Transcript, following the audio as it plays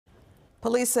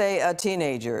Police say a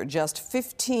teenager, just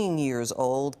 15 years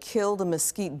old, killed a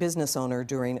Mesquite business owner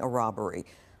during a robbery.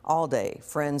 All day,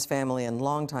 friends, family, and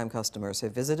longtime customers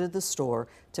have visited the store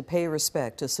to pay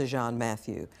respect to Sejan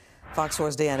Matthew. Fox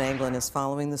 4's Deanne Anglin is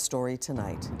following the story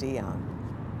tonight. Deanne.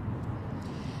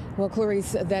 Well,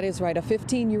 Clarice, that is right. A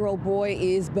 15-year-old boy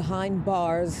is behind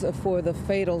bars for the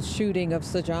fatal shooting of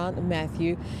Sejan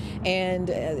Matthew. And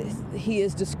he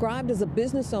is described as a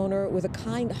business owner with a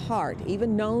kind heart,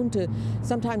 even known to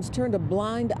sometimes turn a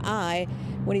blind eye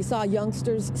when he saw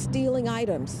youngsters stealing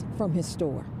items from his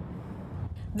store.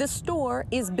 The store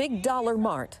is Big Dollar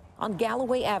Mart on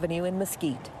Galloway Avenue in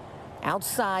Mesquite.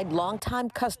 Outside,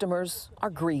 longtime customers are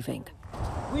grieving.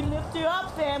 We lift you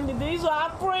up, family. These are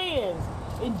our friends.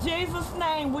 In Jesus'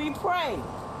 name we pray.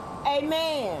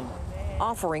 Amen.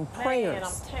 Offering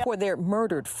prayers for their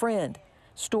murdered friend,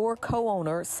 store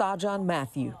co-owner Sejan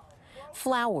Matthew.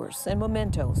 Flowers and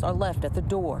mementos are left at the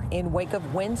door in wake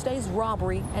of Wednesday's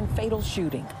robbery and fatal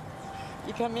shooting.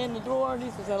 You come in the door and he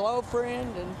says, "Hello,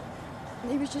 friend,"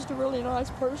 and he was just a really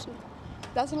nice person.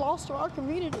 That's a loss to our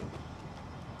community.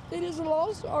 It is a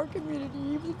loss to our community.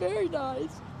 He was very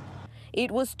nice. It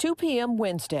was 2 p.m.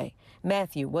 Wednesday.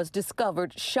 Matthew was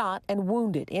discovered shot and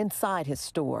wounded inside his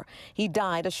store. He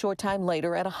died a short time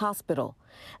later at a hospital.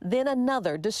 Then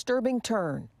another disturbing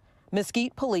turn.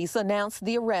 Mesquite police announced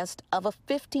the arrest of a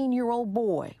 15-year-old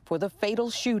boy for the fatal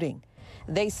shooting.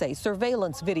 They say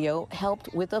surveillance video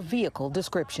helped with a vehicle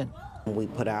description. We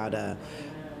put out a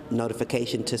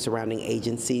notification to surrounding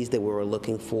agencies that we were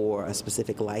looking for a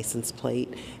specific license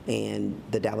plate, and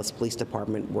the Dallas Police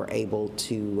Department were able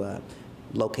to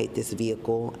locate this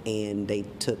vehicle, and they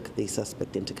took the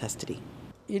suspect into custody.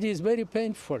 It is very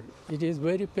painful. It is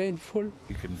very painful.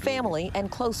 Family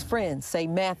and close friends say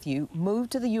Matthew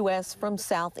moved to the U.S. from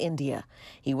South India.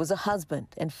 He was a husband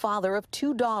and father of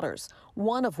 2 daughters,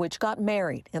 one of which got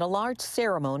married in a large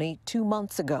ceremony 2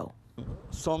 months ago.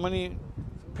 So many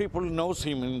people knows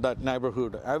him in that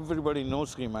neighborhood. Everybody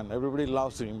knows him and everybody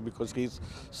loves him because he's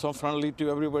so friendly to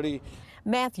everybody.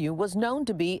 Matthew was known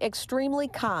to be extremely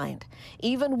kind,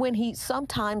 even when he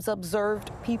sometimes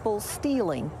observed people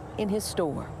stealing in his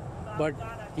store. But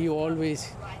he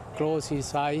always closed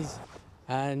his eyes,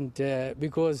 and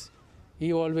because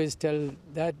he always tell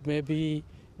that maybe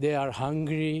they are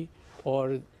hungry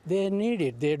or they need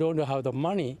it, they don't have the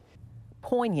money.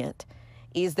 Poignant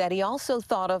is that he also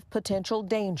thought of potential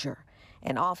danger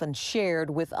and often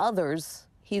shared with others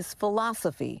his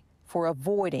philosophy for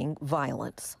avoiding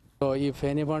violence. So if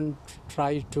anyone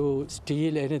tries to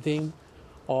steal anything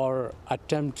or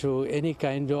attempt to any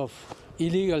kind of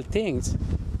illegal things,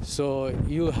 so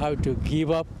you have to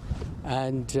give up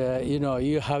and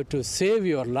you have to save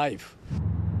your life.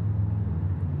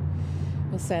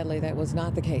 Well, sadly, that was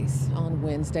not the case on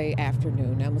Wednesday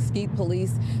afternoon. Now, Mesquite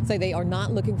police say they are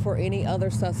not looking for any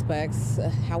other suspects.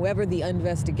 However, the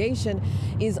investigation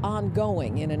is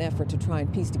ongoing in an effort to try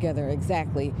and piece together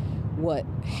exactly what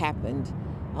happened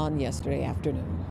on yesterday afternoon.